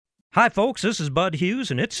Hi, folks, this is Bud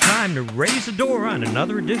Hughes, and it's time to raise the door on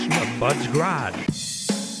another edition of Bud's Garage.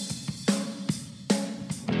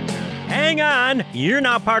 Hang on! You're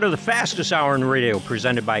now part of the fastest hour in radio,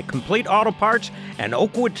 presented by Complete Auto Parts and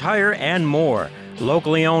Oakwood Tire and more.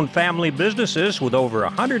 Locally owned family businesses with over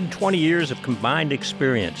 120 years of combined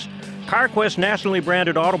experience. CarQuest nationally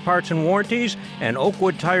branded auto parts and warranties, and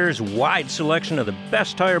Oakwood Tire's wide selection of the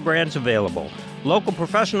best tire brands available. Local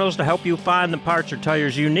professionals to help you find the parts or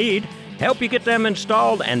tires you need, help you get them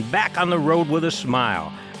installed and back on the road with a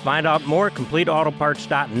smile. Find out more at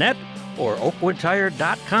CompleteAutoParts.net or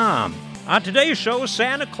OakwoodTire.com. On today's show,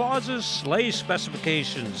 Santa Claus's sleigh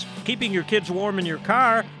specifications, keeping your kids warm in your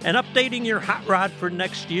car, and updating your hot rod for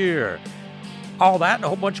next year. All that and a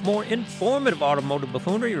whole bunch more informative automotive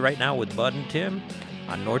buffoonery right now with Bud and Tim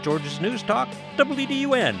on North Georgia's News Talk,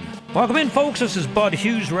 WDUN. Welcome in, folks. This is Bud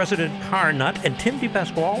Hughes, resident car nut, and Tim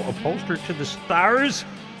DePasquale, upholster to the stars.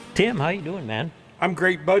 Tim, how you doing, man? I'm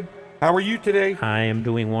great, Bud. How are you today? I am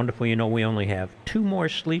doing wonderful. You know, we only have 2 more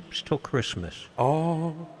sleeps till Christmas.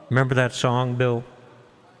 Oh. Remember that song, Bill?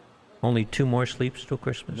 Only 2 more sleeps till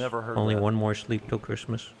Christmas? Never heard Only that. 1 more sleep till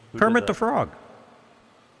Christmas. Who Kermit did the that? Frog.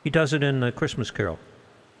 He does it in the Christmas Carol.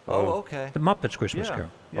 Oh, okay. The Muppets Christmas Yeah.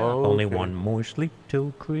 Carol. Yeah. Oh, Only okay. 1 more sleep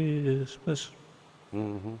till Christmas.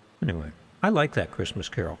 Mm-hmm. Anyway, I like that Christmas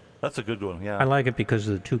Carol. That's a good one. Yeah. I like it because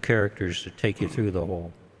of the 2 characters that take you through the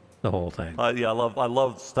whole thing. Yeah, I love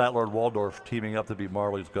Statler and Waldorf teaming up to be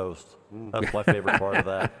Marley's ghost. That's my favorite part of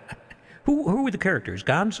that. Who were the characters?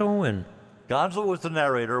 Gonzo and Gonzo was the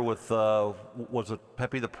narrator with was it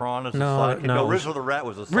Pepe the Prawn as the No, sidekick? no, it was Rizzo the Rat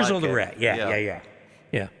was the sidekick. Rizzo the Rat.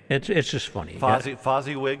 Yeah. It's just funny. Fozzie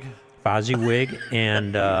Fozziwig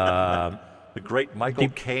and the great Michael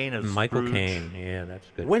Caine as Michael Scrooge. Caine. Yeah, that's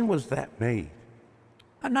good. When was that made?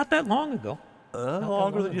 Not that long ago. Not that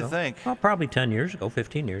Longer long than you ago. think. Well, probably 10 years ago,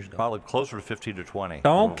 15 years ago. Probably closer to 15 to 20.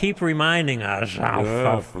 Don't keep reminding us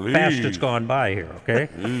how please. fast it's gone by here, okay?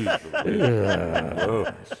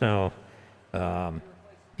 So,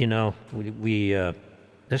 you know, we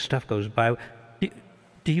this stuff goes by.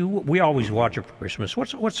 We always watch it for Christmas.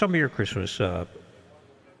 What's some of your Christmas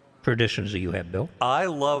traditions that you have, Bill? I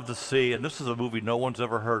love to see, and this is a movie no one's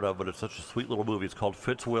ever heard of, but it's such a sweet little movie. It's called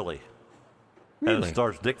Fitzwilly. And Really? it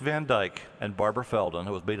stars Dick Van Dyke and Barbara Feldon.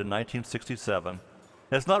 It was made in 1967. And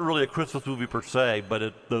it's not really a Christmas movie per se,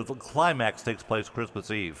 but the climax takes place Christmas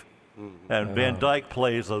Eve. And Van Dyke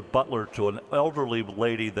plays a butler to an elderly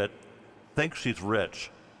lady that thinks she's rich,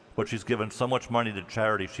 but she's given so much money to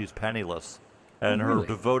charity she's penniless. And her Really?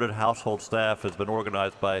 devoted household staff has been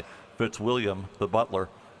organized by Fitzwilliam, the butler,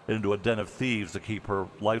 into a den of thieves to keep her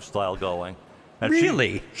lifestyle going. And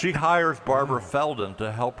Really? She hires Barbara Feldon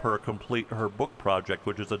to help her complete her book project,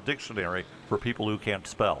 which is a dictionary for people who can't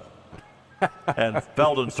spell. And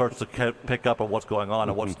Feldon starts to pick up on what's going on.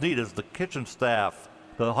 And what's neat is the kitchen staff,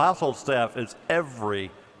 the household staff, is every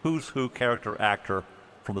who's who character actor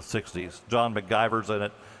from the 60s. John MacGyver's in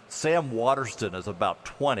it. Sam Waterston is about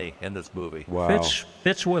 20 in this movie. Wow.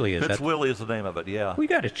 Fitzwilly, is that? Fitzwilly is the name of it, yeah. We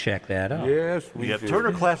got to check that out. Yes, we Yeah, do.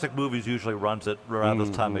 Turner Classic Movies usually runs it around this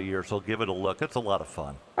time of year, so give it a look. It's a lot of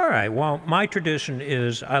fun. All right. Well, my tradition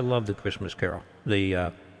is I love the Christmas Carol,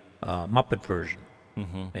 the Muppet version,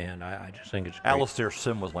 and I just think it's great. Alistair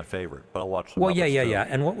Sim was my favorite, but I'll watch the Well, Muppets too. yeah.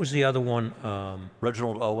 And what was the other one?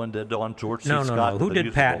 Reginald Owen did on George C. No. Scott. Who the did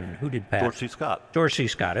musical. Patton? Who did Patton? George C. Scott. George C.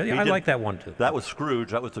 Scott. I did- like that one too. That was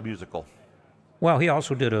Scrooge. That was the musical. Well, he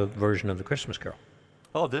also did a version of the Christmas Carol.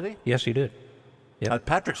 Oh, did he? Yes, he did. Yep.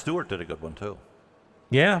 Patrick Stewart did a good one too.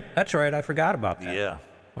 Yeah, that's right. I forgot about that. Yeah.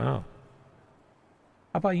 Wow.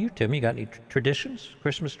 How about you, Tim? You got any traditions?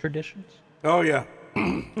 Christmas traditions? Oh, yeah.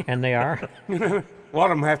 And they are? A lot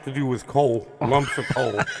of them have to do with coal, lumps of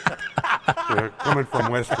coal. Coming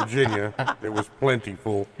from West Virginia, it was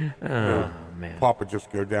plentiful. Oh, man. Pop would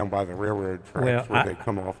just go down by the railroad tracks Well, where they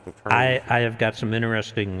come off the train. I have got some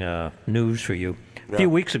interesting news for you. A few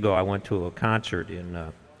weeks ago, I went to a concert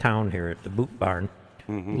in town here at the Boot Barn.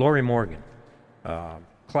 Lori Morgan,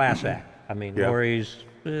 class act. I mean, Yeah. Lori's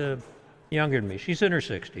younger than me. She's in her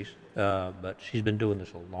 60s, but she's been doing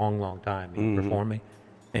this a long, long time, performing.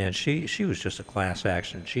 And she was just a class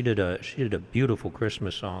act. And she did a beautiful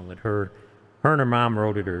Christmas song that her and her mom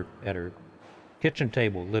wrote at her kitchen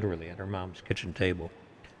table, literally at her mom's kitchen table.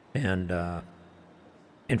 And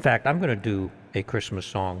in fact, I'm going to do a Christmas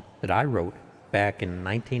song that I wrote back in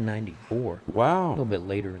 1994. A Wow. little bit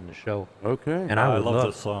later in the show. Okay. And I I would love love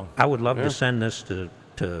this song. I would love to send this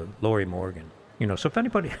to Lori Morgan. You know, so if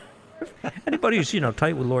anybody Anybody who's,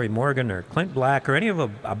 tight with Lori Morgan or Clint Black or any of a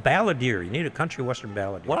balladeer, you need a country western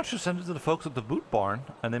balladeer. Why don't you send it to the folks at the Boot Barn,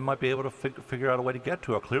 and they might be able to figure out a way to get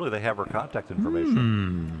to her. Clearly, they have her contact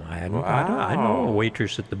information. I know a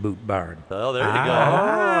waitress at the Boot Barn. Oh, there you go.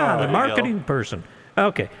 The There you marketing person.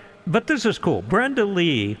 Okay, but this is cool. Brenda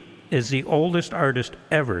Lee is the oldest artist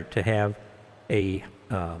ever to have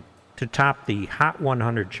to top the Hot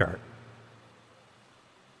 100 chart.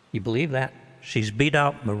 You believe that? She's beat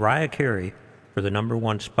out Mariah Carey for the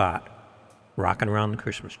 '1 spot, Rockin' Around the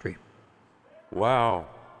Christmas Tree. Wow.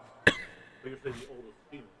 Oldest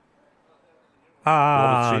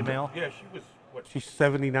female? Yeah, she was, she's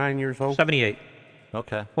 79 years old? 78.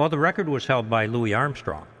 Okay. Well, the record was held by Louis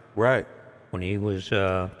Armstrong Right. when he was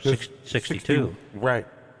 62. 60, right.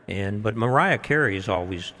 But Mariah Carey is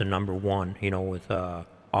always the #1, with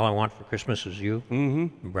All I Want for Christmas Is You.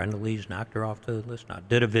 Mm-hmm. Brenda Lee's knocked her off the list now.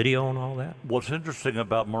 Did a video and all that. What's interesting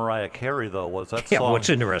about Mariah Carey, though, was that Yeah, song... what's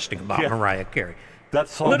interesting about Mariah Carey? That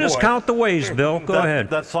song... Let us count the ways, Bill. Go ahead.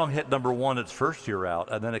 That song hit #1 its first year out,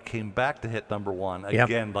 and then it came back to hit #1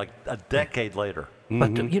 again, like a decade later.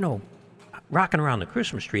 But, Rockin' Around the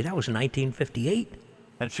Christmas Tree, that was in 1958.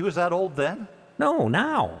 And she was that old then? No,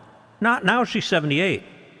 now. Not now she's 78.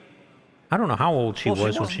 I don't know how old she was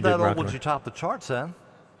when she wasn't did that old Rockin' when Around. she topped the charts then.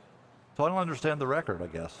 So I don't understand the record, I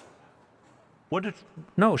guess. When did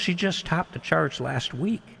No, she just topped the charts last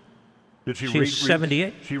week she She's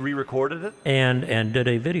 78. She re-recorded it? and did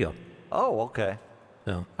a video. Oh, okay.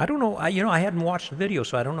 So I don't know. I hadn't watched the video,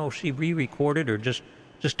 so I don't know if she re-recorded or just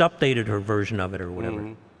updated her version of it or whatever.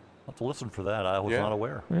 I'll have to listen for that. I was not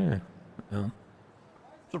aware. Yeah. Well,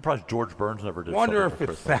 Surprised George Burns never did Wonder something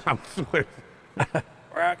if for it Christmas. sounds with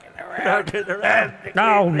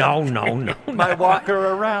No. My walker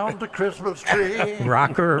around the Christmas tree.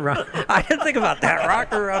 Rock her around. I didn't think about that. Rock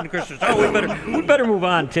her around the Christmas. Oh, we better move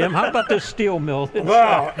on, Tim. How about this steel mill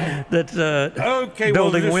that's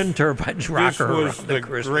building wind turbines? Rock This her was around the the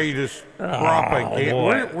Christmas. greatest propaganda.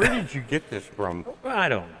 boy. Where did you get this from? I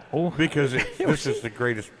don't know. Because this is the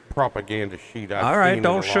greatest propaganda sheet I've All seen right, in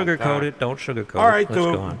don't a long sugarcoat time. it. Don't sugarcoat All right, it. Let's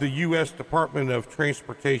go on. the U.S. Department of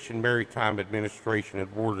Transportation Maritime Administration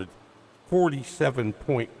awarded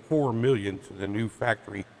 $47.4 million to the new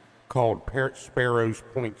factory called Sparrows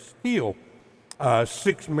Point Steel.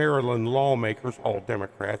 6 Maryland lawmakers, all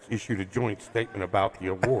Democrats, issued a joint statement about the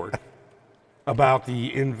award, about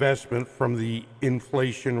the investment from the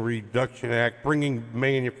Inflation Reduction Act, bringing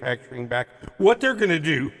manufacturing back. What they're going to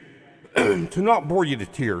do, to not bore you to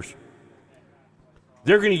tears,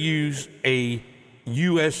 they're going to use a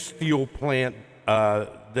U.S. steel plant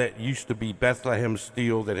that used to be Bethlehem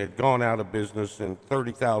Steel that had gone out of business and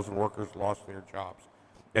 30,000 workers lost their jobs.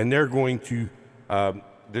 And they're going to,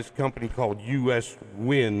 this company called U.S.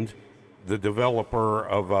 Wind, the developer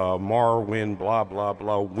of Marwind, blah, blah,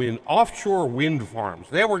 blah, offshore wind farms.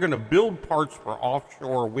 They were going to build parts for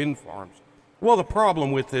offshore wind farms. Well, the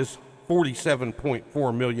problem with this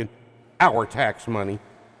 $47.4 million, our tax money,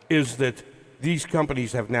 is that these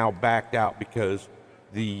companies have now backed out because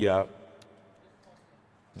the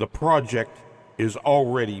project is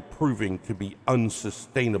already proving to be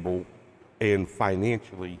unsustainable and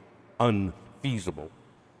financially unfeasible.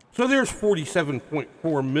 So there's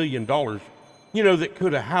 $47.4 million, that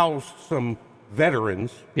could have housed some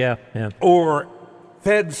veterans Yeah. or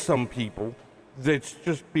fed some people that's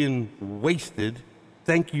just been wasted.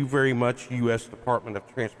 Thank you very much, U.S. Department of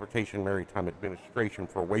Transportation Maritime Administration,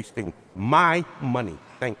 for wasting my money.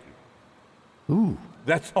 Thank you. Ooh.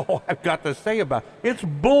 That's all I've got to say about it. It's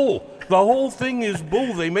bull. The whole thing is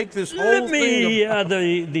bull. They make this whole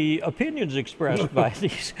thing. The opinions expressed by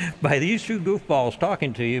these two goofballs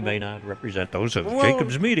talking to you may not represent those of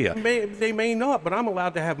Jacobs Media. They may not, but I'm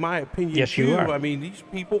allowed to have my opinion Yes, too. you are. I mean, these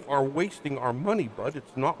people are wasting our money, bud.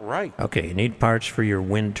 It's not right. Okay, you need parts for your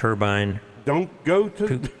wind turbine. Don't go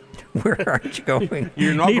to. Where aren't you going?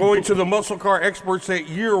 You're not going to the muscle car experts at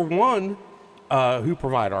Year One, who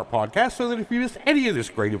provide our podcast, so that if you miss any of this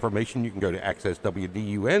great information, you can go to Access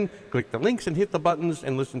WDUN, click the links and hit the buttons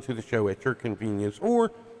and listen to the show at your convenience,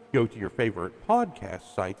 or go to your favorite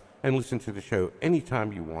podcast site and listen to the show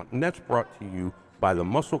anytime you want. And that's brought to you by the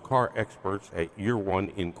muscle car experts at Year One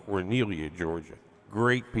in Cornelia, Georgia.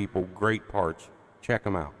 Great people, great parts. Check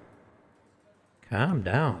them out. Calm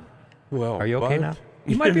down. Well, Are you okay but, now?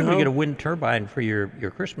 You might be able to know, get a wind turbine for your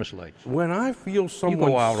Christmas lights. When I feel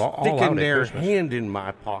someone all out sticking at their Christmas. hand in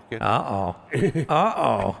my pocket, Uh-oh.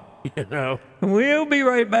 You know. We'll be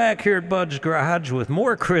right back here at Bud's Garage with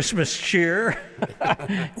more Christmas cheer.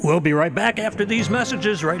 We'll be right back after these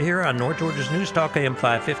messages right here on North Georgia's News Talk, AM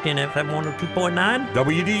 550 and FM 102.9.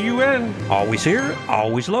 WDUN. Always here,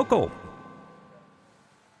 always local.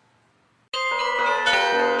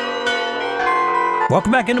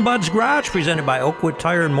 Welcome back into Bud's Garage, presented by Oakwood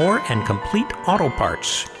Tire and More and Complete Auto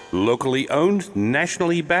Parts. Locally owned,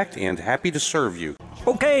 nationally backed, and happy to serve you.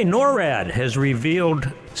 Okay, NORAD has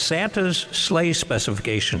revealed Santa's sleigh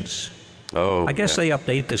specifications. Oh, I guess they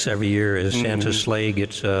update this every year as Santa's sleigh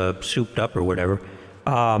gets souped up or whatever.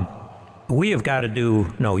 You have got to do,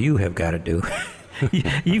 you've got to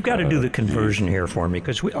do the conversion here for me,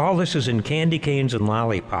 because all this is in candy canes and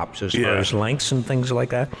lollipops as far as lengths and things like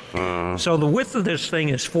that. So the width of this thing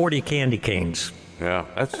is 40 candy canes. Yeah,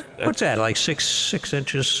 that's What's that, like 6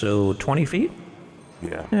 inches, so 20 feet?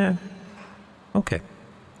 yeah. Yeah. Okay.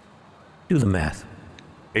 Do the math.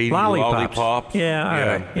 80 lollipops. Yeah, all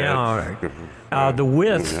right. Yeah, all right. The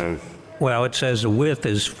width, well, it says the width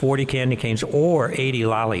is 40 candy canes or 80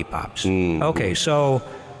 lollipops. Okay, so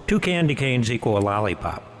 2 candy canes equal a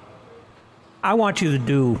lollipop. I want you to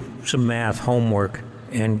do some math homework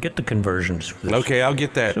and get the conversions for this. Okay, I'll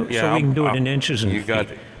get that. So we can do it in inches and you feet.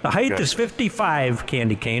 got it. The height is 55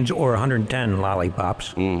 candy canes or 110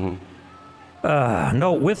 lollipops.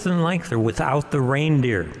 No, width and length are without the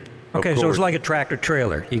reindeer. Okay, so it's like a tractor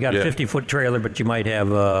trailer. You got a 50-foot trailer, but you might have,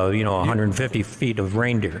 150 feet of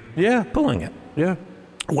reindeer pulling it. Yeah.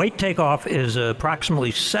 Weight takeoff is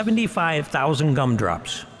approximately 75,000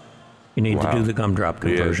 gumdrops. You need to do the gumdrop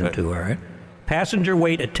conversion too, all right? Passenger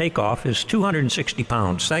weight at takeoff is 260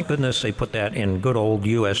 pounds. Thank goodness they put that in good old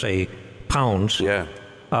USA pounds. Yeah.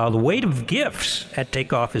 The weight of gifts at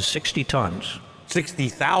takeoff is 60 tons.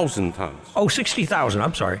 60,000 tons. Oh, 60,000,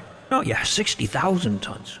 I'm sorry. No, 60,000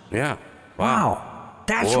 tons. Yeah. Wow.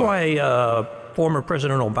 That's Boy. why former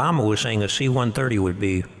President Obama was saying a C-130 would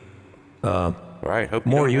be Right. Hope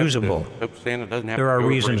more you don't usable. Hope Santa doesn't have There to are go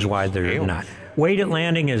reasons breaking why they're scales. not. Weight at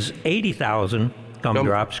landing is 80,000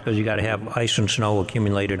 gumdrops because you got to have ice and snow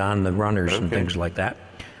accumulated on the runners and things like that.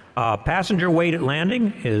 Passenger weight at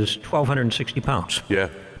landing is 1,260 pounds. Yeah.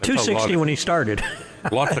 260 when he started.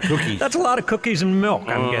 Lots of cookies. That's a lot of cookies and milk,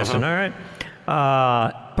 I'm guessing. All right.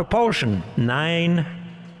 Propulsion, 9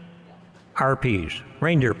 RPs,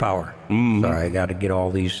 reindeer power. Sorry, I got to get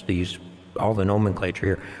all all the nomenclature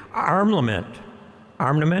here. Armament,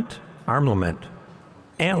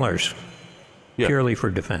 antlers, purely for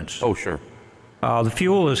defense. Oh, sure. The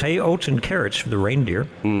fuel is hay, oats, and carrots for the reindeer.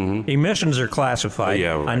 Emissions are classified.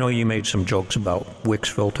 Yeah, right. I know you made some jokes about Wix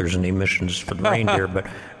filters and emissions for the reindeer, but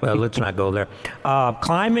well, let's not go there.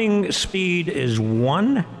 Climbing speed is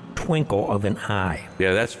 1 twinkle of an eye,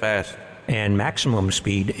 Yeah, that's fast. and maximum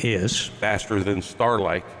speed is Faster than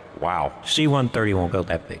Starlight. Wow. C-130 won't go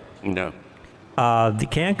that big. No. They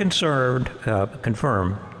can confirm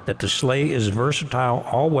that the sleigh is versatile,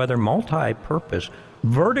 all-weather, multi-purpose,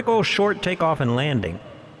 vertical short takeoff and landing,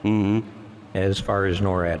 as far as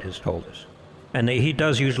NORAD has told us. And he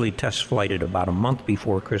does usually test flight it about a month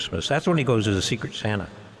before Christmas. That's when he goes to the Secret Santa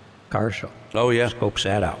car show. Oh, yeah. Scopes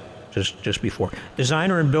that out just before.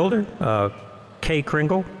 Designer and builder, Kay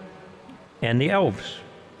Kringle, and the Elves.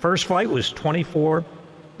 First flight was 24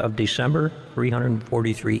 of December,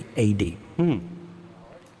 343 AD.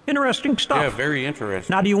 Interesting stuff. Yeah, very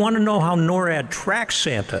interesting. Now, do you want to know how NORAD tracks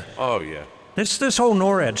Santa? Oh, yeah. This whole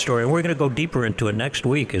NORAD story, and we're going to go deeper into it next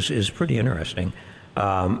week, is pretty interesting.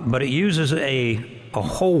 But it uses a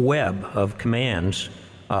whole web of commands,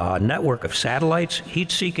 a network of satellites,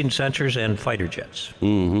 heat-seeking sensors, and fighter jets.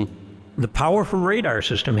 The powerful radar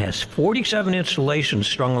system has 47 installations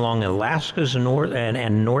strung along Alaska's north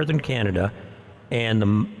and northern Canada,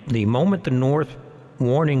 and the moment the North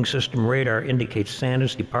Warning System radar indicates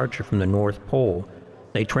Santa's departure from the North Pole,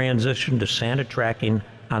 they transition to Santa tracking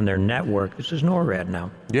on their network. This is NORAD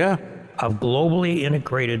now. Yeah. Of globally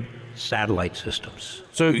integrated satellite systems.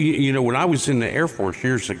 So, when I was in the Air Force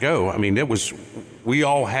years ago, I mean, we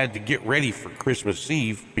all had to get ready for Christmas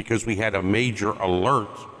Eve because we had a major alert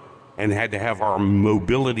and had to have our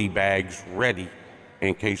mobility bags ready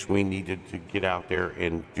in case we needed to get out there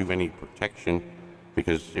and do any protection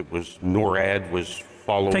because NORAD was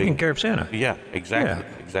following. Taking care of Santa. Yeah, exactly.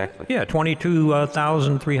 Yeah. Exactly. Yeah,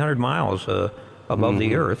 22,300 miles above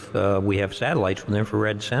the Earth. We have satellites with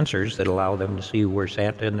infrared sensors that allow them to see where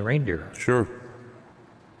Santa and the reindeer are. Sure.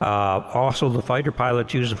 Also, the fighter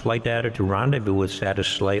pilots use the flight data to rendezvous with Santa's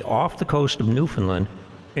sleigh off the coast of Newfoundland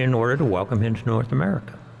in order to welcome him to North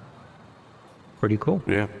America. Pretty cool.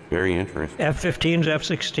 Yeah, very interesting. F-15s,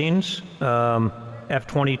 F-16s,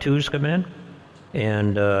 F-22s come in.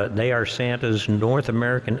 and they are Santa's North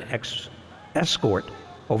American escort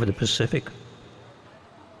over the Pacific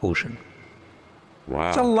Ocean. Wow.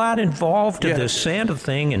 There's a lot involved to Yeah. this Santa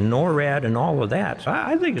thing and NORAD and all of that. So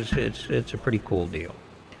I think it's a pretty cool deal.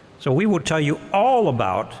 So we will tell you all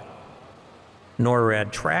about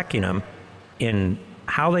NORAD tracking them in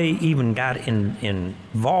how they even got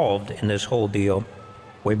involved in this whole deal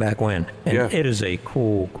way back when. And Yeah. it is a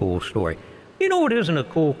cool story. You know what isn't a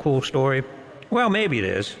cool story? Well, maybe it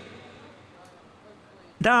is.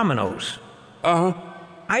 Domino's. Uh-huh.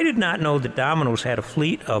 I did not know that Domino's had a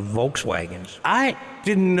fleet of Volkswagens. I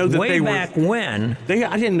didn't know that Way they back were. when.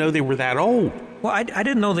 I didn't know they were that old. Well, I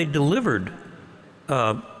didn't know they delivered.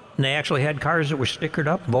 And they actually had cars that were stickered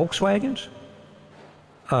up, Volkswagens.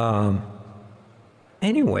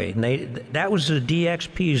 Anyway, that was the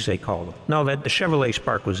DXPs they called them. No, the Chevrolet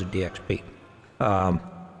Spark was a DXP.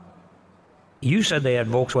 You said they had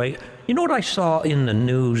Volkswagen. You know what I saw in the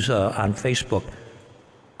news on Facebook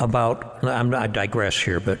about? I digress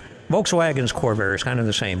here, but Volkswagen's Corvair is kind of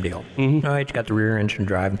the same deal. Mm-hmm. All right, you got the rear engine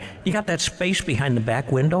driving. You got that space behind the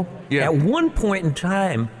back window. Yeah. At one point in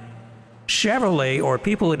time, Chevrolet or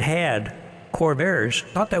people that had Corvairs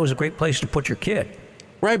thought that was a great place to put your kid.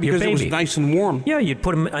 Right, because it was baby. nice and warm. Yeah, you'd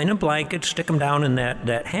put them in a blanket, stick them down in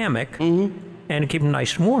that hammock, and keep them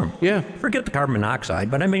nice and warm. Yeah. Forget the carbon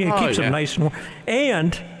monoxide, but I mean, it Oh, keeps yeah. them nice and warm.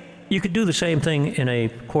 And you could do the same thing in a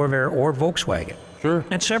Corvair or Volkswagen. Sure.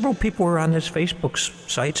 And several people were on this Facebook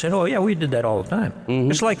site saying, oh, yeah, we did that all the time.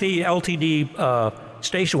 It's like the LTD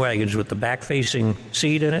station wagons with the back-facing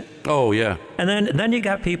seat in it. Oh, yeah. And then you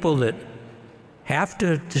got people that have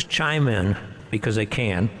to just chime in, because they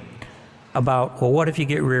can, about, well, what if you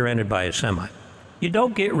get rear-ended by a semi? You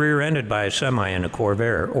don't get rear-ended by a semi in a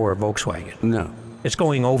Corvair or a Volkswagen. No. It's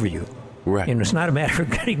going over you. Right. And it's not a matter of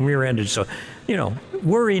getting rear-ended, so,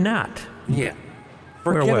 worry not. Yeah.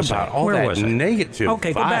 Where Forget was about I? all Where that was I? negative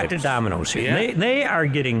Okay, go back to vibes. Domino's here. Yeah. They are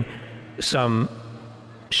getting some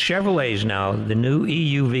Chevrolets now, the new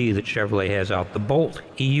EUV that Chevrolet has out, the Bolt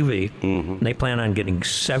EUV. Mm-hmm. They plan on getting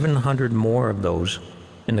 700 more of those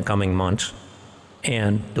in the coming months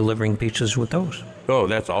and delivering pizzas with those. Oh,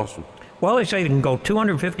 that's awesome. Well, they say they can go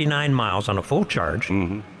 259 miles on a full charge,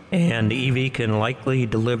 and the EV can likely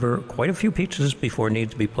deliver quite a few pizzas before it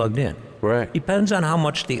needs to be plugged in. Right. Depends on how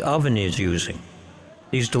much the oven is using.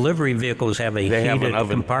 These delivery vehicles have a They have an heated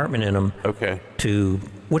oven. compartment in them, Okay.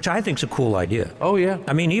 which I think is a cool idea. Oh, yeah.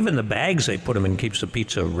 I mean, even the bags they put them in keeps the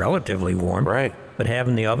pizza relatively warm. Right. But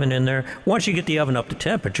having the oven in there, once you get the oven up to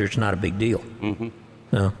temperature, it's not a big deal. Mm-hmm.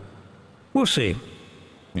 No. We'll see.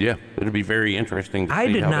 Yeah. It'll be very interesting to I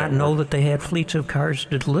see did how not that know works. that they had fleets of cars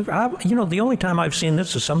to deliver. The only time I've seen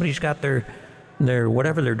this is somebody's got their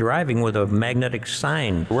whatever they're driving with a magnetic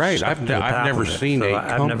sign. Right. stuck I've to the top never of it. seen So a I've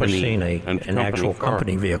never company- seen an an company actual car.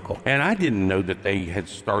 company vehicle. And I didn't know that they had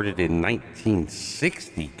started in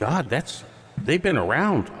 1960. God, they've been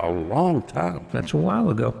around a long time. That's a while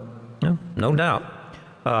ago. Yeah, no doubt.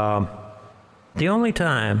 The only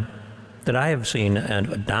time that I have seen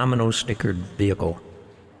a Domino's stickered vehicle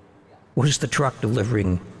was the truck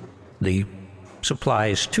delivering the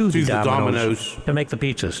supplies to the Domino's to make the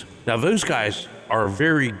pizzas. Now, those guys are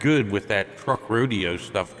very good with that truck rodeo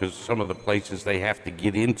stuff because some of the places they have to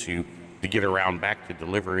get into to get around back to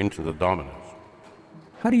deliver into the Domino's.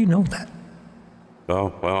 How do you know that?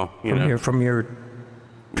 Oh, well, you know. From your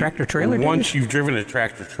tractor trailer days? Once you've driven a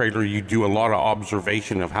tractor trailer, you do a lot of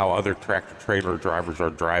observation of how other tractor trailer drivers are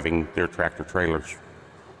driving their tractor trailers.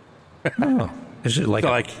 Oh, is it like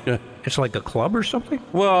Like, it's like a club or something?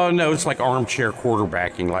 well, no, it's like armchair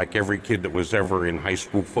quarterbacking. Like every kid that was ever in high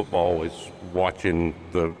school football is watching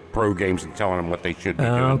the pro games and telling them what they should be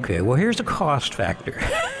doing. Okay, well, here's the cost factor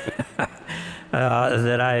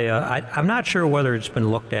that I'm not sure whether it's been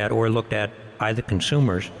looked at by the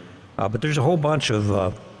consumers, but there's a whole bunch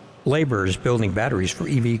of laborers building batteries for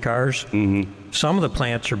EV cars. Mm-hmm. Some of the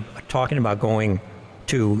plants are talking about going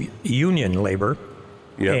to union labor.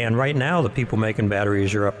 Yep. And right now, the people making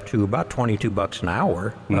batteries are up to about $22 an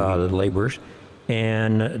hour, the laborers.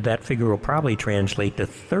 And that figure will probably translate to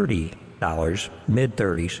 $30,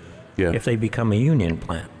 mid-30s, Yeah. if they become a union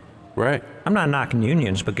plant. Right. I'm not knocking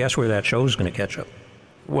unions, but guess where that show's going to catch up?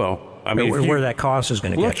 Well, I mean, if Where that cost is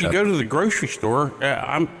going to look, catch you up. go to the grocery store.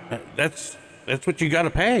 That's what you got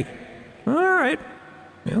to pay. All right.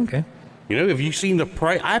 Okay. You know, have you seen the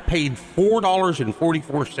price? I paid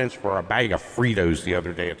 $4.44 for a bag of Fritos the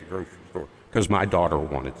other day at the grocery store because my daughter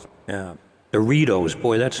wanted some. Yeah. Doritos,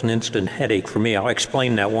 boy, that's an instant headache for me. I'll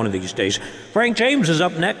explain that one of these days. Frank James is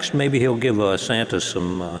up next. Maybe he'll give Santa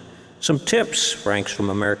some some tips. Frank's from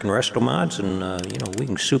American Resto Mods, and we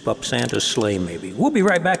can soup up Santa's sleigh maybe. We'll be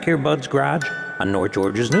right back here, Bud's Garage, on North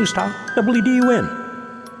Georgia's News Talk, WDUN.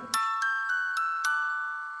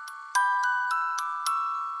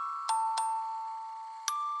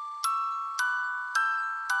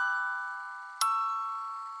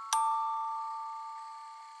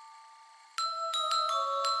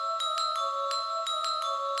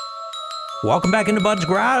 Welcome back into Bud's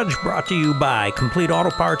Garage, brought to you by Complete Auto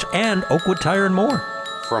Parts and Oakwood Tire and More.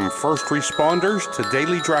 From first responders to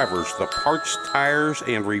daily drivers, the parts, tires,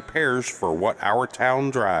 and repairs for what our town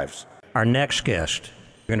drives. Our next guest,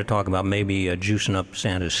 we're going to talk about maybe juicing up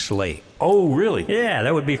Santa's sleigh. Oh, really? Yeah,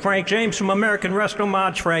 that would be Frank James from American Resto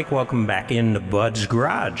Mods. Frank, welcome back into Bud's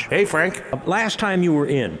Garage. Hey, Frank. Last time you were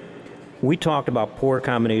in, we talked about poor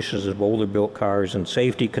combinations of older built cars and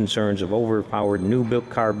safety concerns of overpowered new built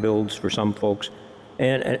car builds for some folks.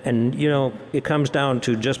 And it comes down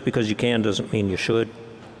to just because you can doesn't mean you should.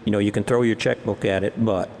 You can throw your checkbook at it,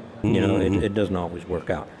 but, it doesn't always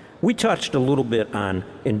work out. We touched a little bit on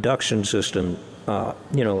induction system,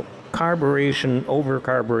 carburation,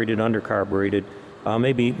 over-carbureted, under-carbureted,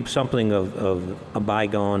 maybe something of a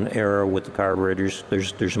bygone era with the carburetors.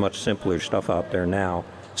 There's much simpler stuff out there now.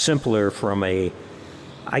 Simpler from a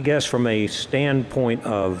standpoint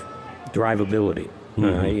of drivability.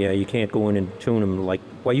 You can't go in and tune them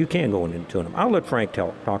you can go in and tune them. I'll let Frank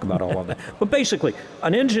talk about all of that. But basically,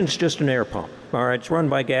 an engine's just an air pump. All right, it's run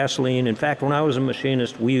by gasoline. In fact, when I was a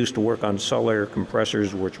machinist, we used to work on Sullair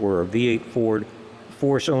compressors, which were a V8 Ford.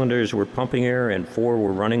 4 cylinders were pumping air and 4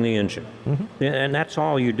 were running the engine. Mm-hmm. And that's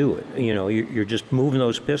all you do it. You're just moving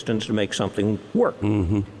those pistons to make something work.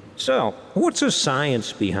 Mm-hmm. So, what's the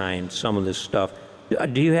science behind some of this stuff?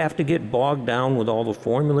 Do you have to get bogged down with all the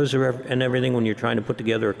formulas and everything when you're trying to put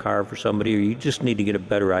together a car for somebody, or you just need to get a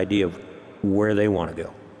better idea of where they want to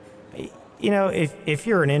go? If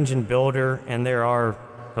you're an engine builder, and there are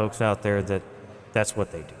folks out there that's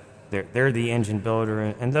what they do. They're the engine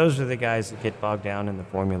builder, and those are the guys that get bogged down in the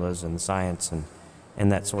formulas and the science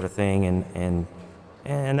and that sort of thing, and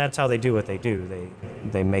that's how they do what they do.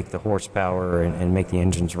 They make the horsepower and make the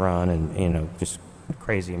engines run, and just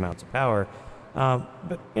crazy amounts of power.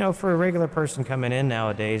 But for a regular person coming in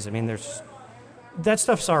nowadays, that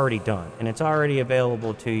stuff's already done, and it's already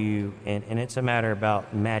available to you, and it's a matter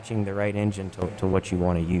about matching the right engine to what you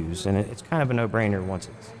want to use, and it's kind of a no-brainer once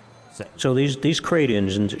it's set. So these crate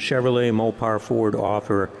engines that Chevrolet, Mopar, Ford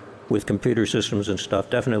offer with computer systems and stuff,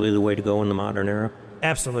 definitely the way to go in the modern era?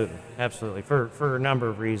 Absolutely. For a number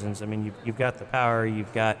of reasons. You've got the power,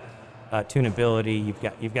 you've got tunability,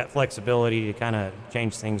 you've got flexibility to kind of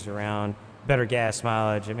change things around, better gas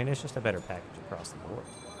mileage. It's just a better package across the board.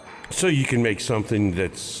 So you can make something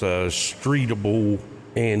that's streetable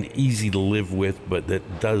and easy to live with, but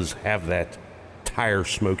that does have that tire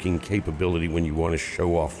smoking capability when you want to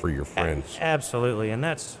show off for your friends. Absolutely, and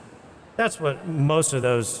that's what most of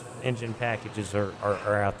those engine packages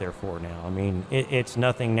are out there for now. It's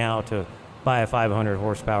nothing now to buy a 500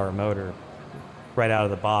 horsepower motor right out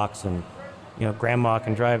of the box, and grandma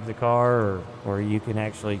can drive the car, or you can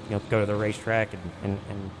actually go to the racetrack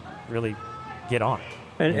and really get on it.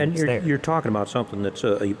 And you're talking about something that's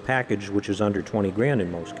a package which is under $20,000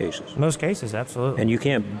 in most cases. Most cases, absolutely. And you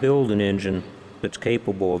can't build an engine that's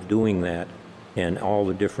capable of doing that and all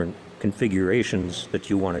the different configurations that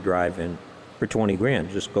you want to drive in for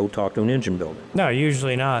 $20,000. Just go talk to an engine builder. No,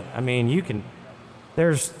 usually not. You can.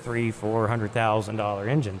 There's $300,000-$400,000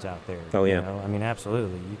 engines out there. Oh yeah.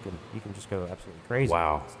 Absolutely. You can just go absolutely crazy.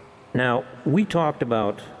 Wow. Now we talked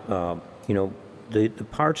about the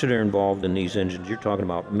parts that are involved in these engines. You're talking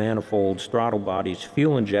about manifolds, throttle bodies,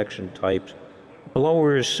 fuel injection types,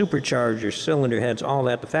 blowers, superchargers, cylinder heads, all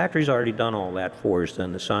that. The factory's already done all that for us,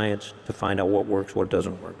 then the science to find out what works, what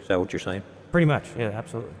doesn't work. Is that what you're saying? Pretty much, yeah,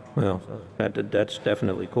 absolutely. Well, that's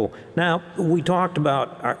definitely cool. Now, we talked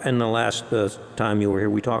about, in the last time you were here,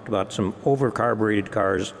 we talked about some over-carbureted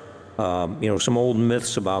cars, some old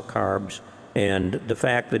myths about carbs, and the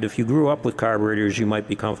fact that if you grew up with carburetors, you might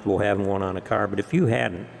be comfortable having one on a car, but if you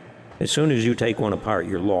hadn't, as soon as you take one apart,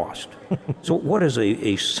 you're lost. So what is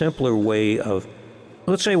a simpler way of,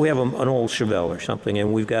 let's say we have an old Chevelle or something,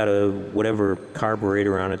 and we've got a whatever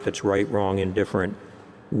carburetor on it that's right, wrong, indifferent.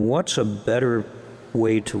 What's a better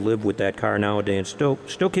way to live with that car nowadays and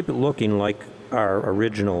still keep it looking like our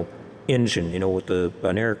original engine, with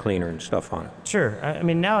an air cleaner and stuff on it? Sure.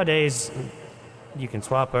 Nowadays, you can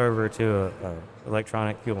swap over to a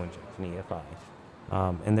electronic fuel injection, EFI.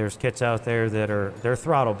 And there's kits out there they're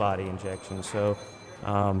throttle body injections. So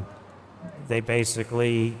they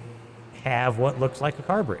basically have what looks like a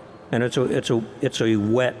carburetor. And it's a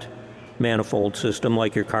wet manifold system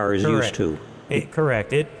like your car is used to.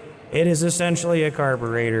 Correct. It is essentially a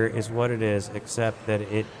carburetor, is what it is, except that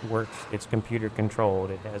it works. It's computer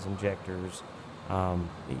controlled. It has injectors.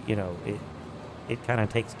 It kind of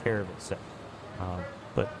takes care of itself.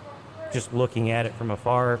 But just looking at it from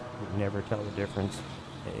afar, you never tell the difference.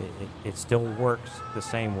 It still works the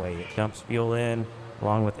same way. It dumps fuel in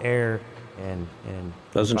along with air and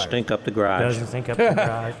Doesn't fires. stink up the garage. Doesn't stink up the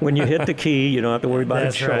garage. When you hit the key, you don't have to worry about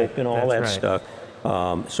That's it choke right. and all That's that right.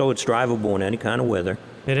 stuff. So it's drivable in any kind of weather,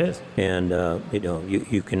 It is. and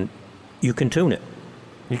you can tune it.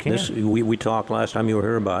 You can. We talked last time you were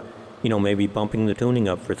here about maybe bumping the tuning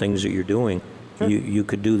up for things that you're doing. Sure. You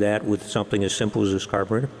could do that with something as simple as this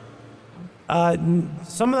carburetor.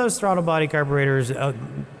 Some of those throttle body carburetors,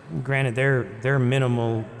 granted, they're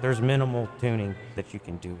minimal. There's minimal tuning that you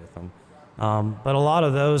can do with them, but a lot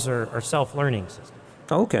of those are self-learning systems.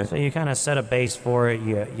 Okay. So you kind of set a base for it.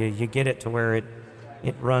 You get it to where it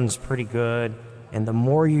runs pretty good, and the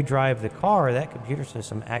more you drive the car, that computer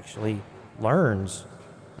system actually learns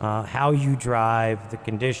how you drive, the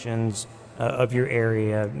conditions of your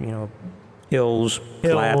area. Hills,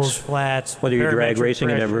 flats, whether you're drag barometric racing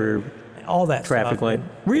pressure, and ever all that traffic stuff. light.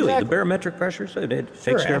 Really, Exactly. the barometric pressures, it takes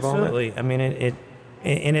Sure, care of all that. absolutely. I mean,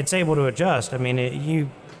 and it's able to adjust. I mean,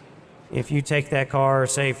 if you take that car,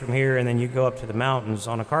 say from here, and then you go up to the mountains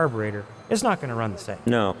on a carburetor, it's not going to run the same.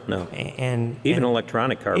 No. And Even and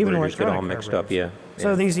electronic carburetors get all electronic mixed up. carburetors. Yeah.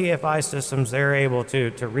 So these EFI systems, they're able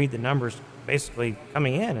to read the numbers basically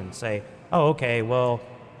coming in and say, oh, okay, well,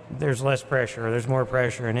 there's less pressure, or there's more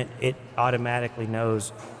pressure, and it automatically knows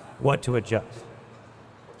what to adjust.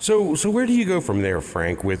 So where do you go from there,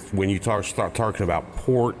 Frank, with when you start talking about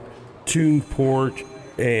port, tune port,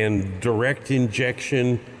 and direct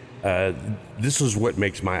injection? This is what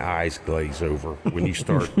makes my eyes glaze over when you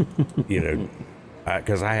start,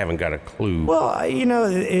 because I haven't got a clue. Well,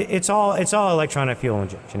 it's all electronic fuel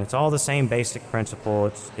injection. It's all the same basic principle.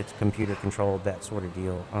 It's computer controlled, that sort of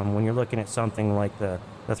deal. When you're looking at something like the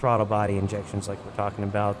throttle body injections, like we're talking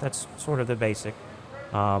about, that's sort of the basic.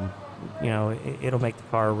 It'll make the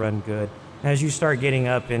car run good. As you start getting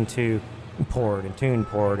up into port and tune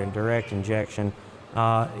port and direct injection,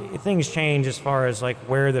 things change as far as like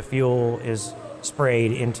where the fuel is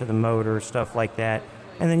sprayed into the motor, stuff like that.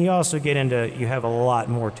 And then you also get into, you have a lot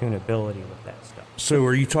more tunability with that stuff. So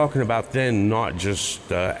are you talking about then not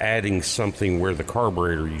just adding something where the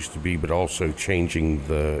carburetor used to be, but also changing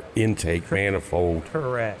the intake manifold?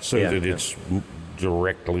 Correct. So Yeah. that it's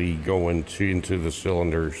directly going into the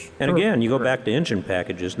cylinders. And again, you go back to engine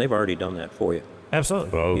packages, and they've already done that for you.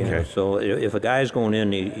 Absolutely. Okay. So if a guy's going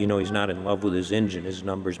in, he's not in love with his engine, his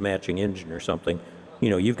numbers matching engine or something,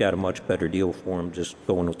 you've got a much better deal for him just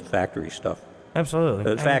going with the factory stuff.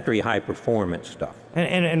 Absolutely. Factory high performance stuff.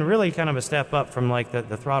 And really kind of a step up from like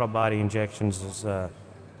the throttle body injections is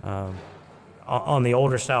on the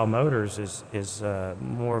older style motors is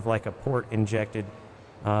more of like a port injected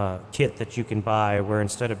kit that you can buy, where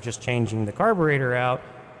instead of just changing the carburetor out,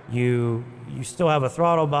 you still have a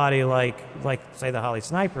throttle body like say the Holley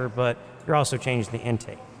Sniper, but you're also changing the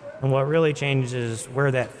intake. And what really changes is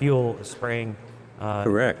where that fuel is spraying.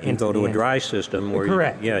 Correct. You into go the to a engine. dry system where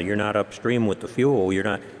Correct. you're not upstream with the fuel.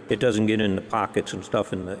 It doesn't get in the pockets and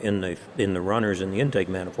stuff in the runners in the intake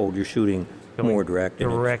manifold. You're shooting more direct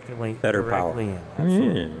and it's directly better power. in.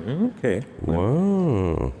 Absolutely. Yeah, okay.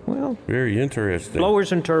 Wow. Well, Very interesting.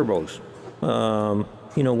 blowers and turbos.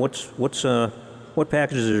 What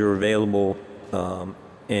packages are available,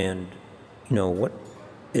 and what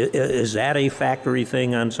is that a factory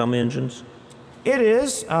thing on some engines? It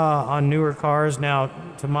is on newer cars. Now,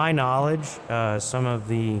 to my knowledge, some of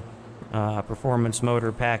the performance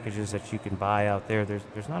motor packages that you can buy out there,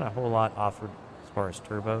 there's not a whole lot offered as far as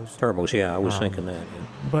turbos. Turbos, yeah, I was thinking that.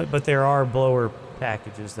 Yeah. But there are blower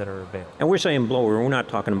packages that are available. And we're saying blower, we're not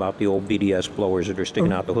talking about the old BDS blowers that are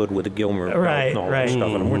sticking out the hood with a Gilmer belt Right, and all right. that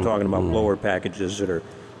stuff. And we're talking about blower packages that are,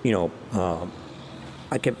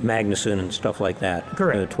 like at Magnuson and stuff like that.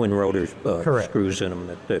 Correct. Twin rotors Correct. screws in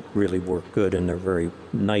them that really work good, and they're very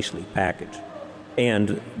nicely packaged.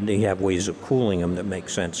 And they have ways of cooling them that make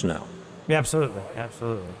sense now. Yeah, absolutely.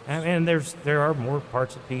 And there are more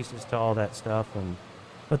parts and pieces to all that stuff,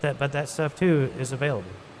 but that stuff too is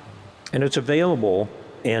available. And it's available,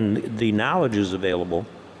 and the knowledge is available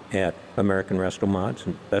at American Resto Mods,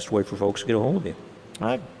 and best way for folks to get a hold of you. All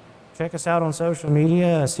right. Check us out on social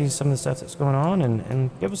media, see some of the stuff that's going on, and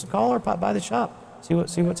give us a call or pop by the shop. See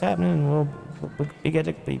what's happening, and we'll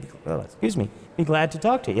be glad to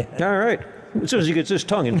talk to you. All right. as soon as he gets his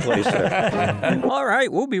tongue in place there. All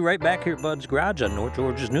right, we'll be right back here at Bud's Garage on North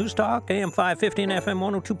Georgia's News Talk, AM 550 and FM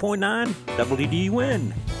 102.9,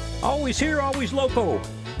 WDWN. Always here, always local.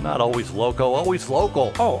 Not always loco, always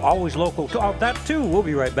local. Oh, always local. Oh, that too. We'll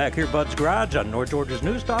be right back here at Bud's Garage on North Georgia's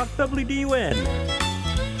News Talk, WDUN.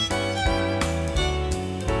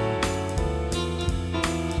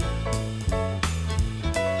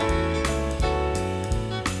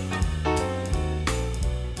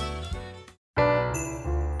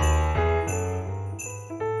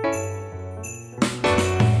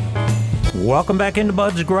 Welcome back into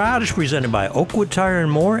Bud's Garage, presented by Oakwood Tire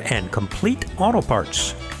and More and Complete Auto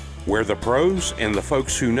Parts. Where the pros and the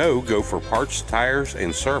folks who know go for parts, tires,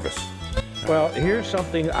 and service. Well, here's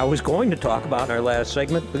something I was going to talk about in our last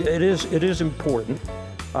segment. It is important.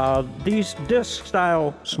 These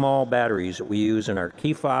disc-style small batteries that we use in our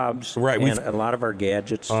key fobs and a lot of our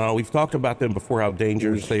gadgets. We've talked about them before, how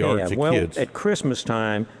dangerous they are to kids. At Christmas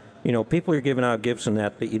time, you know, people are giving out gifts and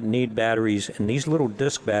that you need batteries, and these little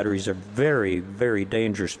disc batteries are very, very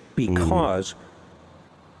dangerous because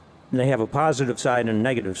they have a positive side and a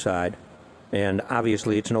negative side, and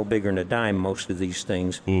obviously it's no bigger than a dime, most of these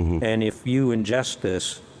things. And if you ingest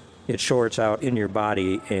this, it shorts out in your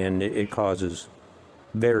body, and it causes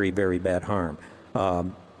very, very bad harm.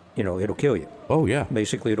 You know, it'll kill you. Oh, yeah.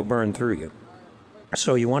 Basically, it'll burn through you.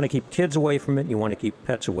 So you want to keep kids away from it, you want to keep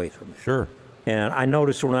pets away from it. Sure. And I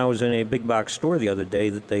noticed when I was in a big box store the other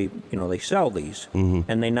day that they sell these,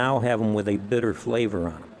 and they now have them with a bitter flavor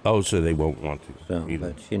on them. Oh, so they won't want to. So,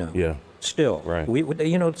 either. but Yeah. still, Right.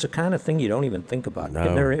 it's the kind of thing you don't even think about.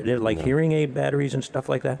 No, They're like hearing aid batteries and stuff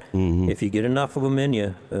like that. If you get enough of them in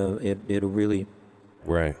you, it'll really,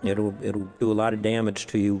 it'll do a lot of damage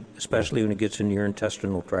to you, especially when it gets in your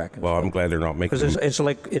intestinal tract. Well, I'm glad they're not making. Because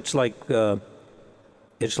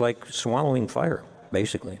it's like swallowing fire,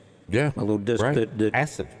 basically. Yeah, a little disc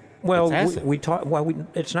acid. Well, it's acid. we talk. Well,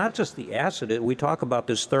 it's not just the acid. We talk about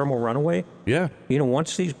this thermal runaway. Yeah. You know,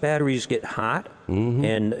 once these batteries get hot,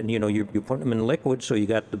 and you're putting them in liquid, so you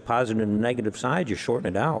got the positive and negative side. You're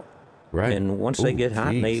shorting it out. Right. And once they get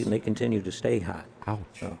hot, they continue to stay hot. Ouch.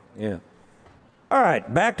 So, yeah. All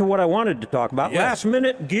right, back to what I wanted to talk about. Yes. Last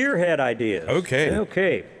minute gearhead ideas. Okay.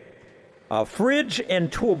 Okay. Fridge and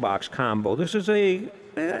toolbox combo. This is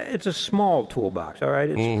it's a small toolbox, all right?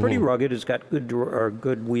 It's pretty rugged. It's got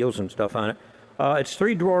good wheels and stuff on it. It's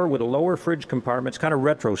 3-drawer with a lower fridge compartment. It's kind of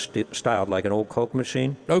retro styled, like an old Coke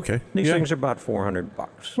machine. Okay. These things are about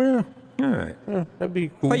 $400. Yeah. All right. Yeah, that'd be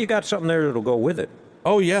cool. But you got something there that'll go with it.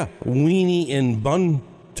 Oh, yeah. Weenie and bun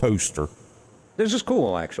toaster. This is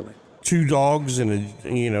cool, actually. 2 dogs and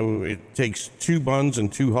it takes 2 buns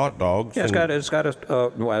and 2 hot dogs. Yeah, it's got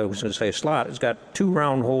a well, I was going to say a slot. It's got 2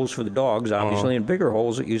 round holes for the dogs, obviously, and bigger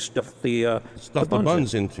holes that you stuff the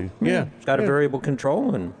buns into. Yeah. It's got a variable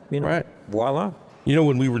control, and voila. You know,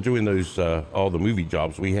 when we were doing those all the movie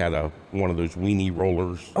jobs, we had one of those weenie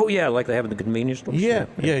rollers. Oh yeah, like they have in the convenience stores. Yeah.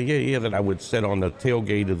 That I would set on the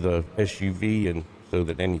tailgate of the SUV, and so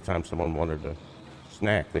that anytime someone wanted a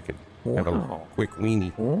snack, they could have a quick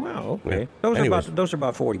weenie. Wow. Okay. Yeah. Those are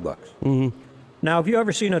about $40. Now, have you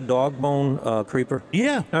ever seen a dog bone creeper?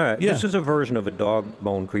 Yeah. All right. Yeah. This is a version of a dog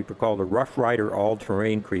bone creeper called the Rough Rider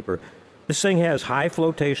All-Terrain Creeper. This thing has high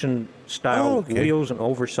flotation style wheels and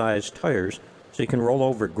oversized tires, so you can roll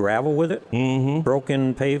over gravel with it,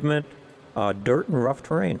 broken pavement, dirt and rough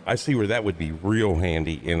terrain. I see where that would be real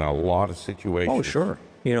handy in a lot of situations. Oh, sure.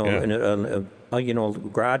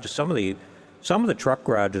 Garage. Some of the truck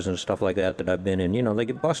garages and stuff like that I've been in, they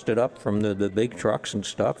get busted up from the big trucks and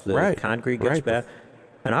stuff. The concrete gets bad.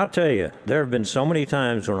 And I'll tell you, there have been so many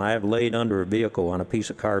times when I have laid under a vehicle on a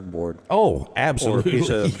piece of cardboard. Oh, absolutely. Or a piece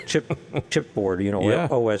of chipboard,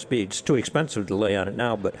 OSB. It's too expensive to lay on it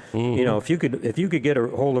now, but if you could get a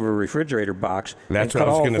hold of a refrigerator box and cut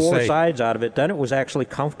all 4 sides out of it, then it was actually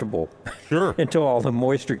comfortable. Sure. Until all the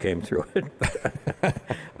moisture came through it.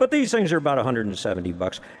 But these things are about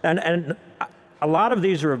 $170, and a lot of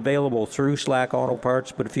these are available through Slack Auto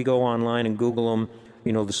Parts. But if you go online and Google them,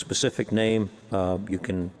 the specific name, you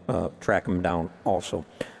can track them down also.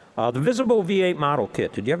 The Visible V8 model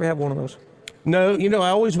kit. Did you ever have one of those? No, I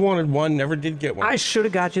always wanted one, never did get one. I should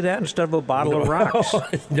have got you that instead of a bottle of rocks.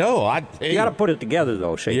 No, you got to put it together,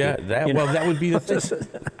 though, Shaky. Yeah, that would be the thing.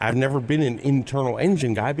 I've never been an internal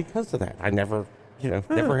engine guy because of that. I never,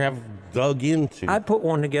 never have dug into. I put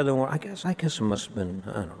one together. I guess it must have been,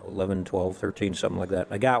 11, 12, 13, something like that.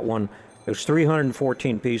 I got one. It was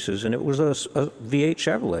 314 pieces, and it was a V8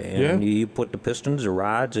 Chevrolet. And you put the pistons, the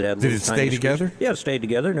rods. Did it stay together? Yeah, it stayed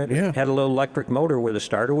together. And it had a little electric motor where the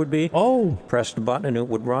starter would be. Oh. Press the button, and it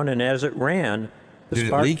would run. And as it ran, Did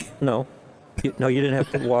it leak? No. No, you didn't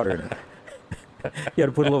have to put water in it. You had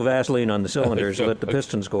to put a little Vaseline on the cylinders so that the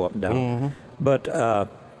pistons go up and down. Mm-hmm. But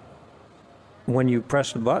when you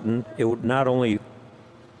press the button, it would not only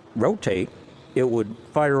rotate, it would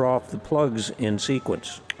fire off the plugs in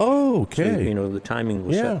sequence. Oh, So, okay. you know, the timing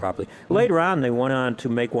was Yeah. set properly. Later on, they went on to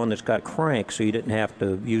make one that's got crank, so you didn't have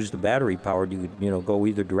to use the battery powered. You could, go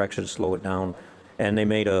either direction to slow it down. And they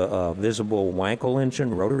made a visible Wankel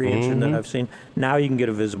engine, rotary engine that I've seen. Now you can get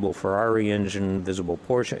a visible Ferrari engine, visible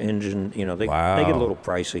Porsche engine. They get a Wow. little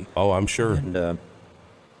pricey. Oh, I'm sure. And they're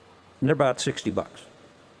about $60.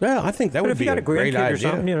 Yeah, I think that But would if you be got a great grandkid or idea.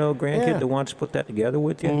 something, a grandkid Yeah. that wants to put that together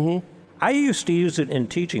with you. I used to use it in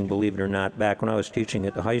teaching, believe it or not, back when I was teaching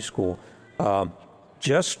at the high school,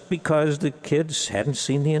 just because the kids hadn't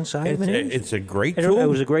seen the inside of an engine. It's a great It tool.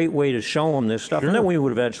 was a great way to show them this stuff. And then Sure. we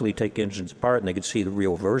would eventually take engines apart and they could see the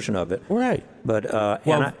real version of it. Right. But,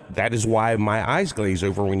 Well, that is why my eyes glaze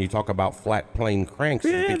over when you talk about flat plane cranks,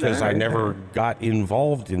 is Yeah, because I never got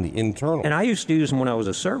involved in the internal. and I used to use them when I was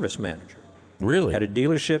a service manager Really? at a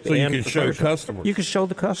dealership. So you and could for show service. customers. You could show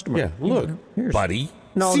the customer. Yeah, look, Here's- buddy.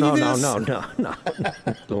 No, See no, this? no.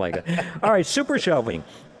 Like it. All right, super shelving.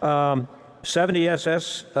 70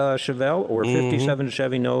 SS Chevelle or 57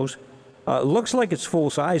 Chevy nose. Looks like it's full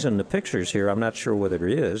size in the pictures here. I'm not sure whether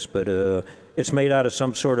it is, but it's made out of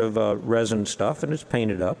some sort of resin stuff, and it's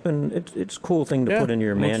painted up, and it's a cool thing to Yeah, put in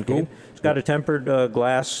your looks man cool. cave. It's got a tempered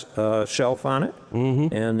glass shelf on it,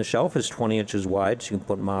 and the shelf is 20 inches wide, so you can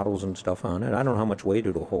put models and stuff on it. I don't know how much weight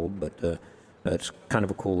it'll hold, but it's kind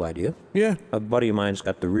of a cool idea. Yeah. A buddy of mine's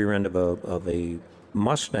got the rear end of a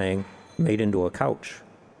Mustang made into a couch.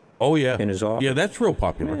 Oh, yeah. In his office. Yeah, that's real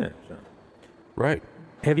popular. Yeah. So. Right.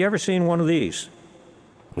 Have you ever seen one of these?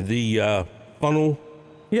 The funnel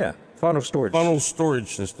Yeah, funnel storage.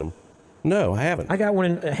 storage system. No, I haven't. I got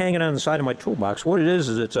one hanging on the side of my toolbox. What it is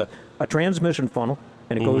it's a transmission funnel,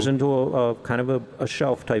 and it goes into a kind of a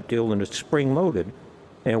shelf type deal, and it's spring loaded.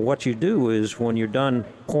 And what you do is when you're done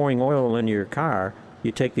pouring oil into your car,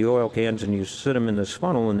 you take the oil cans and you sit them in this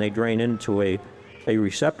funnel, and they drain into a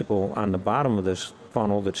receptacle on the bottom of this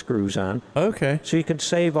funnel that screws on. Okay. So you can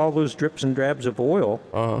save all those drips and drabs of oil.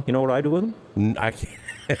 You know what I do with them? I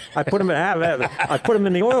can't. I put them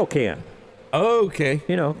in the oil can. Okay.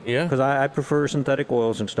 Yeah, Yeah. because I prefer synthetic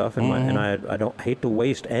oils and stuff, and and I don't hate to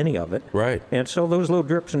waste any of it. Right. And so those little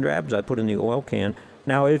drips and drabs I put in the oil can.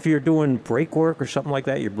 Now, if you're doing brake work or something like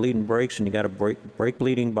that, you're bleeding brakes, and you got a brake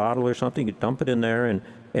bleeding bottle or something, you dump it in there and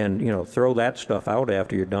throw that stuff out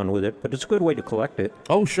after you're done with it. But it's a good way to collect it,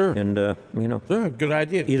 Oh, sure. and Yeah, good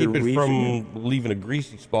idea. Either Keep it reef- from leaving a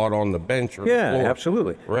greasy spot on the bench or the yeah, floor.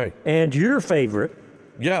 absolutely. Right. And your favorite.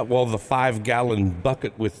 Yeah, well, the 5-gallon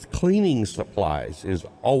bucket with cleaning supplies is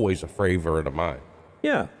always a favorite of mine.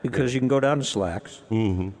 Yeah, because you can go down to Slacks.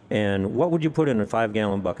 Mm-hmm. And what would you put in a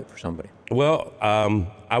 5-gallon bucket for somebody? Well,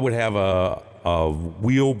 I would have a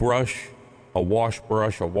wheel brush, a wash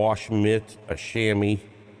brush, a wash mitt, a chamois,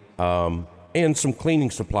 and some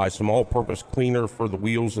cleaning supplies, some all-purpose cleaner for the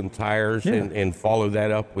wheels and tires, Yeah. and follow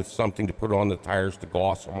that up with something to put on the tires to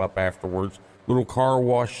gloss them up afterwards. Little car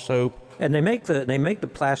wash soap. And they make the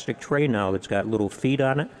plastic tray now that's got little feet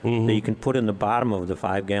on it that you can put in the bottom of the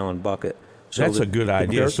 5-gallon bucket. So That's a good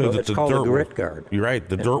idea. So that it's the called dirt a grit guard. You're right.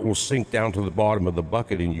 The dirt will sink down to the bottom of the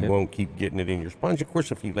bucket, and you won't keep getting it in your sponge. Of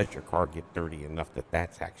course, if you let your car get dirty enough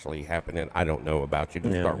that's actually happening, I don't know about you to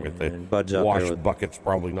Yeah, start with. and The Bud's out wash there with- bucket's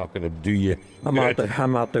probably not going to do you. I'm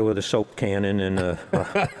out there with a soap cannon and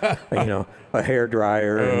a hair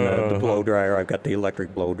dryer and the blow dryer. I've got the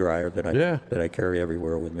electric blow dryer that I carry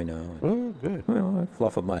everywhere with me now. Oh, good. Well, I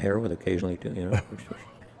fluff up my hair with occasionally too.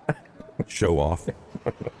 Show off.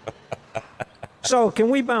 So, can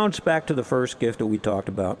we bounce back to the first gift that we talked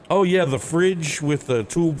about? Oh yeah, the fridge with the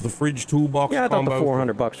fridge toolbox. Yeah, I thought the combo.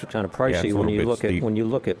 $400 was kind of Yeah, pricey it's a when little you bit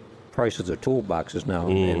look steep. at prices of toolboxes now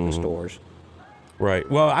in the stores. Right.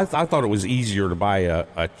 Well, I thought it was easier to buy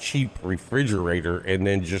a cheap refrigerator and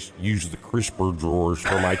then just use the crisper drawers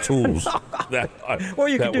for my tools. Well,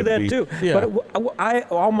 you can do would that be- too. Yeah. But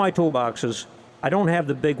all my toolboxes, I don't have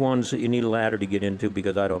the big ones that you need a ladder to get into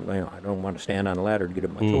because I don't want to stand on a ladder to get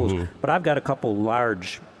at my tools. But I've got a couple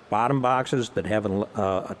large bottom boxes that have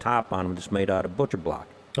a top on them that's made out of butcher block.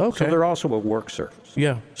 Okay. So they're also a work surface.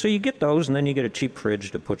 Yeah. So you get those, and then you get a cheap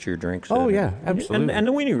fridge to put your drinks in. Oh, yeah, absolutely. And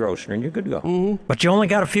the weenie roaster, and you're good to go. But you only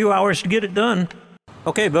got a few hours to get it done.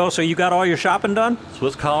 Okay, Bill, so you got all your shopping done?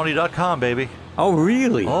 SwissColony.com, baby. Oh,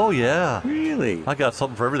 really? Oh, yeah. Really? I got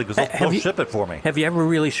something for everything because Have they'll you- ship it for me. Have you ever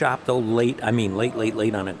really shopped, though, late on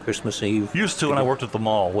a Christmas Eve? Used to when I worked at the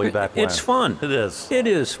mall way back when. It's fun. It is. It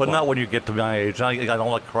is But fun. not when you get to my age. I don't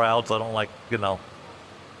like crowds. I don't like,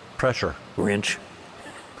 pressure. Grinch.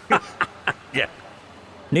 Yeah.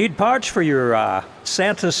 Need parts for your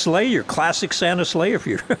Santa sleigh, your classic Santa sleigh, if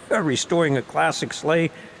you're restoring a classic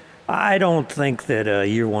sleigh? I don't think that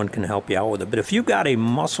Year One can help you out with it. But if you've got a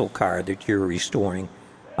muscle car that you're restoring,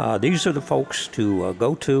 these are the folks to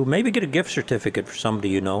go to. Maybe get a gift certificate for somebody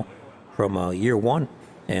you know from Year One,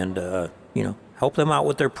 and help them out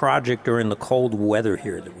with their project during the cold weather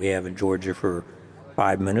here that we have in Georgia for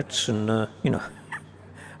 5 minutes, and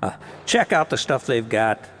check out the stuff they've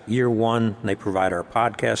got. Year One, they provide our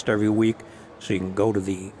podcast every week, so you can go to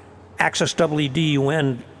the Access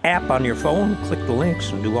WDUN app on your phone, click the links,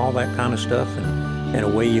 and do all that kind of stuff, and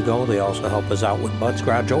away you go. They also help us out with Bud's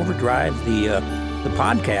Garage Overdrive, the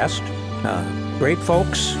podcast. Great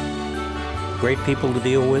folks, great people to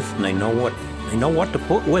deal with, and they know what to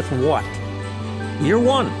put with what. Year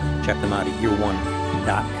One, check them out at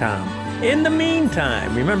year1.com. In the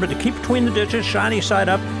meantime, remember to keep between the ditches, shiny side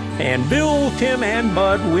up, and Bill, Tim, and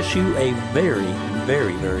Bud wish you a very,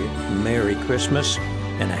 very, very Merry Christmas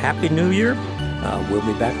and a Happy New Year. We'll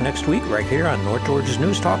be back next week right here on North Georgia's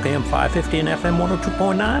News Talk, AM 550 and FM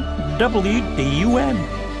 102.9,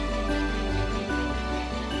 WDUN.